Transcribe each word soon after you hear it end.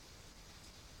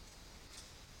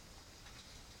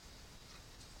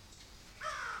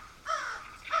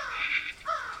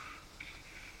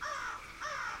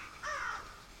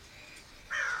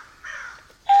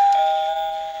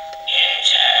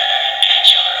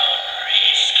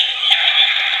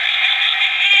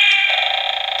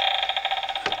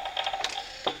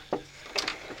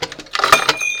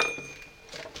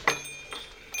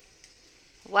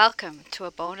Welcome to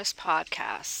a bonus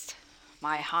podcast,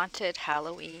 my Haunted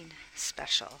Halloween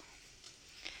special.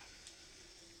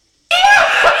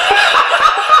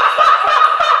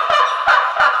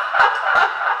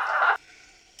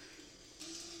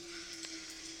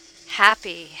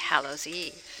 Happy Hallows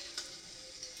Eve.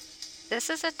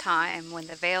 This is a time when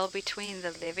the veil between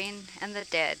the living and the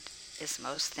dead is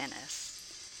most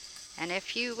thinnest, and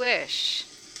if you wish,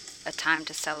 a time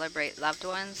to celebrate loved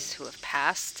ones who have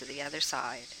passed to the other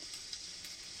side.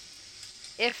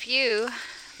 If you,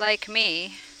 like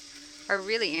me, are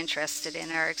really interested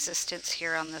in our existence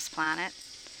here on this planet,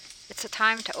 it's a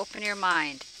time to open your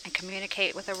mind and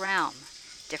communicate with a realm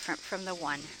different from the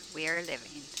one we are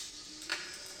living.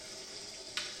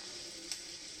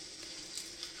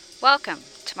 Welcome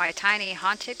to my tiny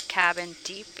haunted cabin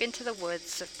deep into the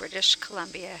woods of British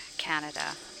Columbia,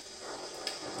 Canada.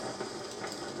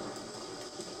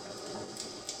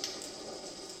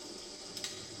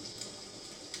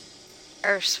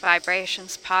 Earth's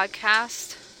Vibrations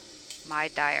Podcast, my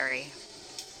diary.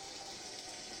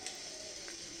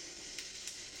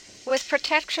 With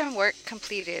protection work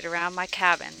completed around my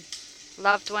cabin,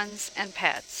 loved ones and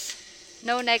pets,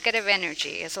 no negative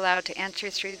energy is allowed to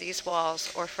enter through these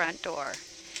walls or front door.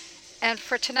 And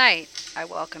for tonight, I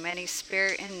welcome any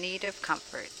spirit in need of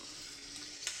comfort.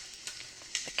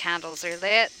 The candles are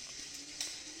lit.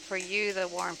 For you, the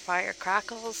warm fire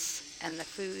crackles and the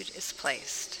food is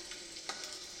placed.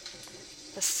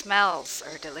 The smells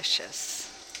are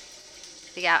delicious.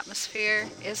 The atmosphere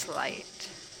is light.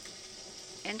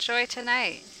 Enjoy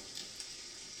tonight.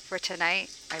 For tonight,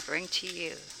 I bring to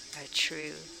you a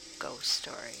true ghost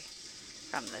story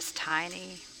from this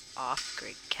tiny,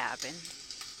 off-grid cabin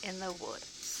in the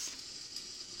woods.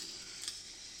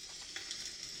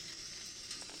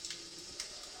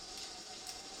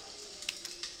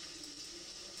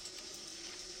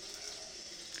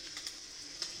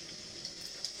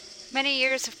 Many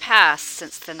years have passed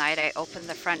since the night I opened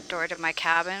the front door to my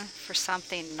cabin for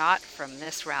something not from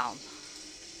this realm.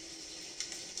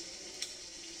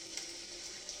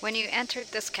 When you entered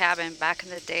this cabin back in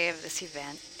the day of this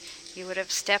event, you would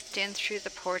have stepped in through the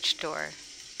porch door,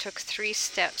 took 3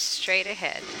 steps straight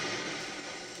ahead,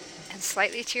 and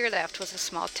slightly to your left was a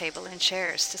small table and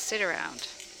chairs to sit around.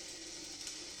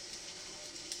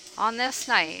 On this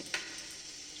night,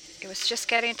 it was just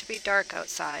getting to be dark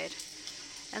outside,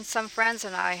 and some friends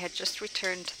and I had just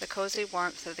returned to the cozy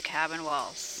warmth of the cabin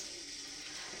walls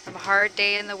from a hard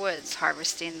day in the woods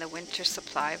harvesting the winter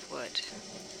supply of wood.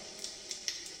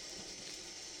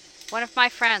 One of my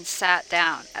friends sat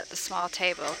down at the small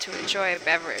table to enjoy a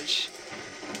beverage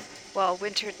while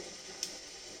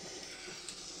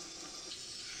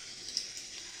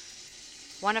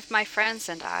One of my friends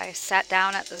and I sat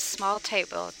down at the small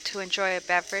table to enjoy a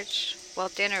beverage while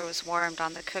dinner was warmed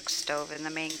on the cook stove in the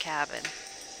main cabin.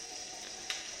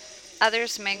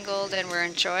 Others mingled and were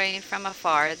enjoying from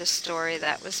afar the story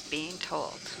that was being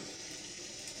told.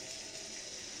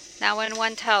 Now, when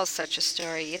one tells such a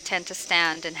story, you tend to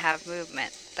stand and have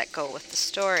movement that go with the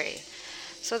story.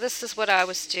 So this is what I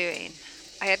was doing.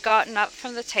 I had gotten up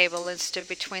from the table and stood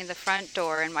between the front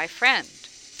door and my friend,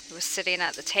 who was sitting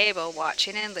at the table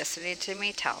watching and listening to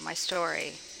me tell my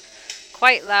story,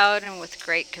 quite loud and with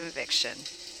great conviction.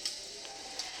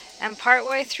 And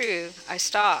partway through, I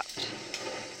stopped,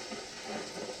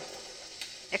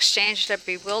 exchanged a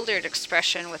bewildered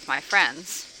expression with my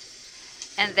friends,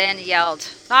 and then yelled,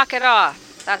 "Knock it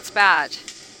off, that's bad,"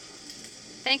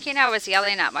 thinking I was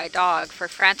yelling at my dog for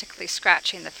frantically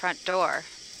scratching the front door.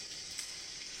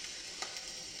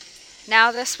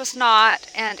 Now, this was not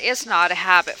and is not a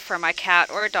habit for my cat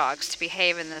or dogs to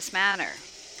behave in this manner.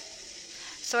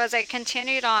 So as I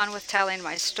continued on with telling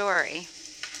my story,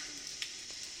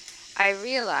 I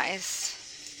realized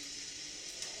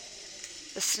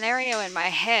the scenario in my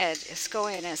head is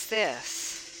going as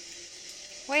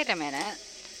this. Wait a minute.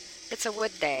 It's a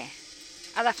wood day.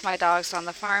 I left my dogs on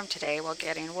the farm today while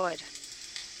getting wood.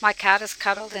 My cat is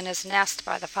cuddled in his nest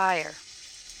by the fire.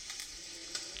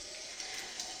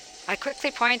 I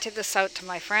quickly pointed this out to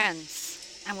my friends,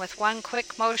 and with one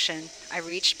quick motion, I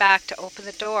reached back to open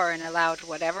the door and allowed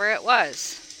whatever it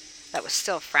was that was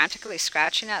still frantically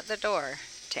scratching at the door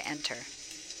to enter.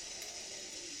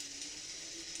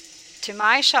 To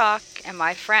my shock and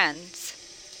my friends,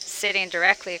 sitting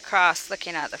directly across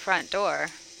looking at the front door,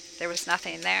 there was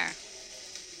nothing there.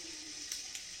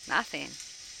 Nothing.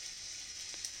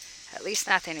 At least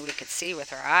nothing we could see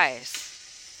with our eyes.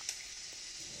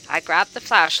 I grabbed the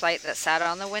flashlight that sat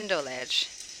on the window ledge,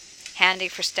 handy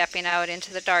for stepping out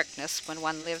into the darkness when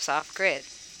one lives off-grid.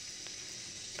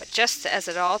 But just as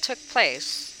it all took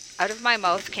place, out of my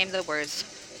mouth came the words,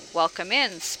 Welcome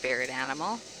in, spirit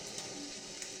animal.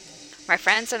 My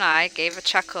friends and I gave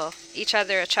each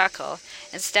other a chuckle,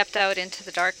 and stepped out into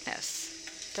the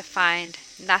darkness to find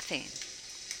nothing.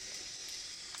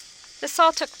 This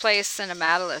all took place in a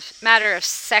matter of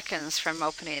seconds from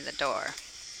opening the door.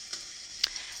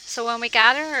 So when we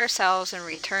gathered ourselves and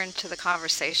returned to the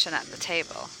conversation at the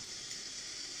table,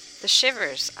 the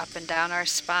shivers up and down our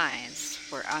spines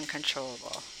were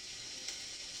uncontrollable.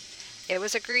 It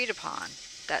was agreed upon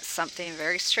that something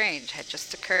very strange had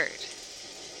just occurred.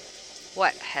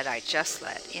 What had I just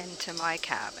let into my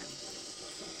cabin?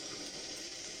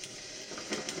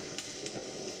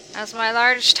 As my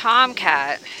large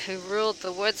tomcat, who ruled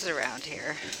the woods around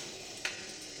here,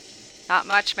 not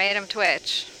much made him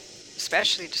twitch,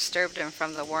 especially disturbed him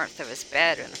from the warmth of his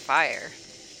bed and the fire.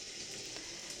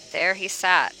 There he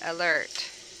sat, alert,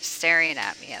 staring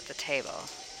at me at the table,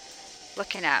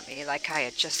 looking at me like I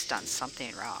had just done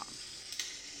something wrong.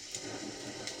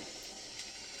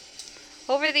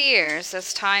 Over the years,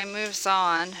 as time moves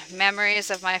on,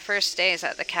 memories of my first days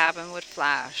at the cabin would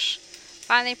flash,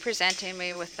 finally presenting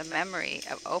me with the memory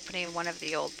of opening one of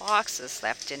the old boxes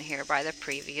left in here by the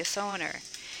previous owner.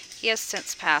 He has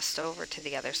since passed over to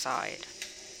the other side.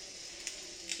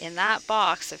 In that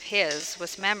box of his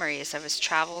was memories of his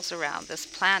travels around this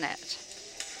planet.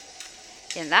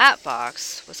 In that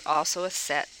box was also a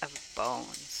set of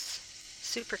bones,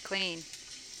 super clean,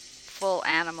 full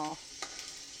animal,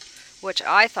 which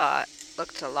I thought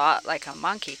looked a lot like a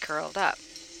monkey curled up.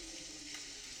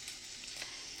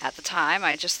 At the time,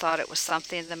 I just thought it was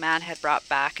something the man had brought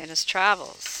back in his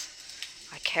travels.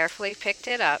 I carefully picked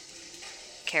it up,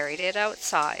 carried it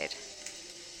outside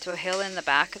to a hill in the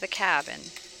back of the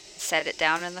cabin, set it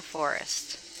down in the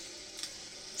forest,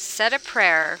 said a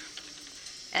prayer,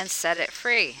 and set it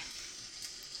free.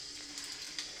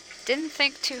 Didn't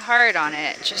think too hard on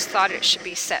it, just thought it should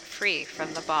be set free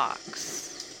from the box.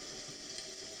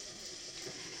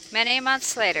 Many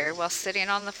months later, while sitting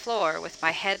on the floor with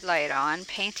my headlight on,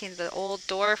 painting the old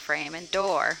door frame and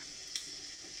door,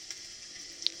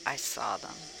 I saw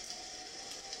them.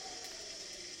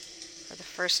 For the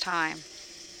first time,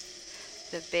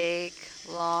 the big,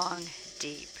 long,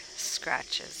 deep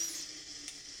scratches,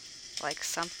 like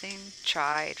something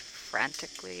tried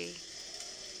frantically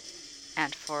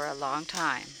and for a long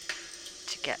time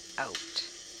to get out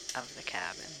of the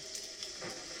cabin.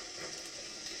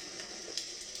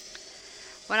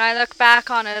 When I look back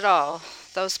on it all,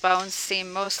 those bones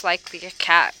seem most likely a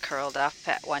cat curled up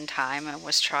at one time and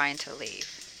was trying to leave.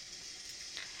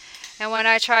 And when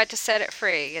I tried to set it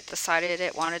free, it decided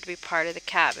it wanted to be part of the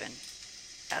cabin,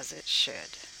 as it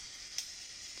should.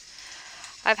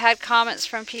 I've had comments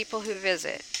from people who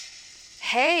visit.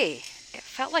 Hey, it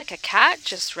felt like a cat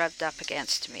just rubbed up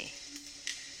against me.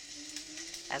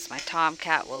 As my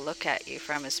tomcat will look at you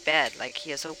from his bed like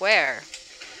he is aware,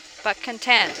 but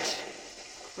content,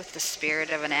 with the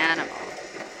spirit of an animal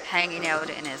hanging out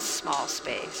in his small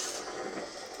space.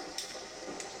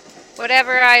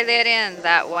 Whatever I let in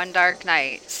that one dark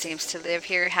night seems to live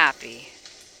here happy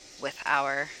with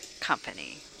our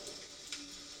company.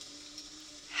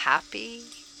 Happy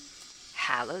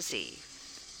Hallows Eve.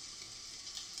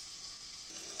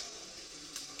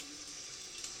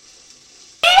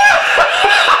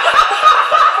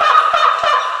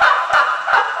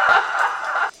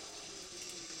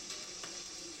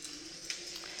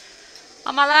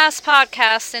 On my last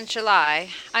podcast in July,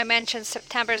 I mentioned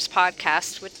September's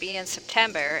podcast would be in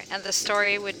September and the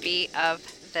story would be of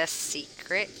the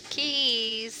secret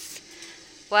keys.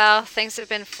 Well, things have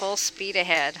been full speed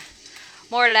ahead.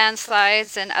 More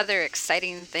landslides and other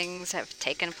exciting things have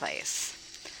taken place.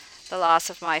 The loss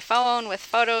of my phone with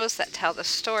photos that tell the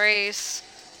stories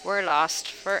were lost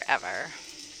forever.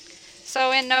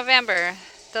 So in November,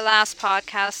 the last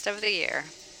podcast of the year,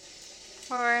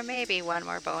 or maybe one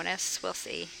more bonus, we'll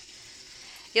see.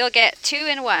 You'll get 2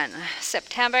 in 1,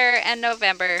 September and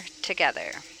November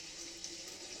together.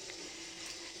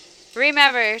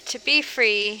 Remember to be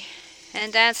free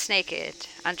and dance naked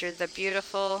under the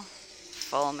beautiful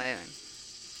full moon.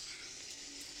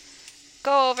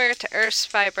 Go over to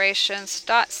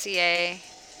earthsvibrations.ca,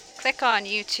 click on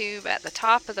YouTube at the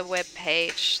top of the web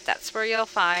page. That's where you'll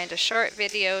find a short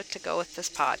video to go with this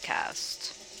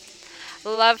podcast.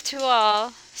 Love to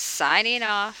all. Signing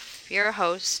off, your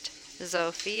host,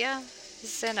 Zofia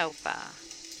Zenopa.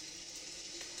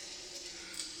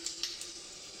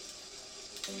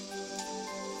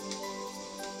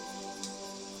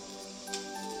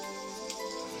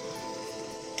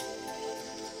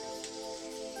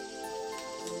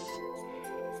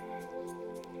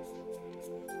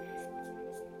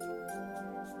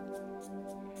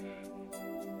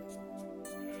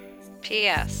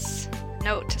 P.S.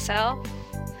 Note to self.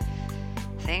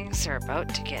 Things are about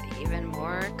to get even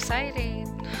more exciting.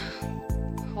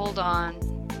 Hold on.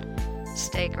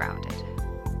 Stay grounded.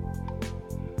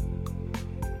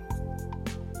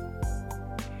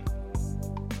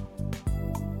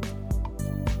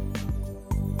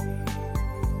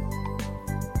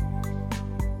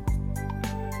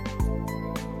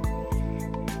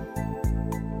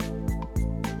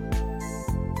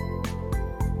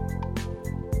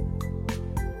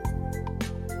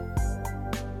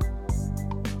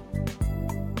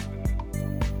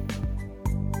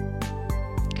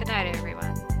 Good night,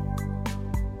 everyone.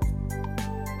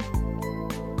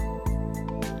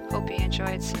 Hope you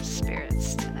enjoyed some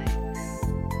spirits tonight.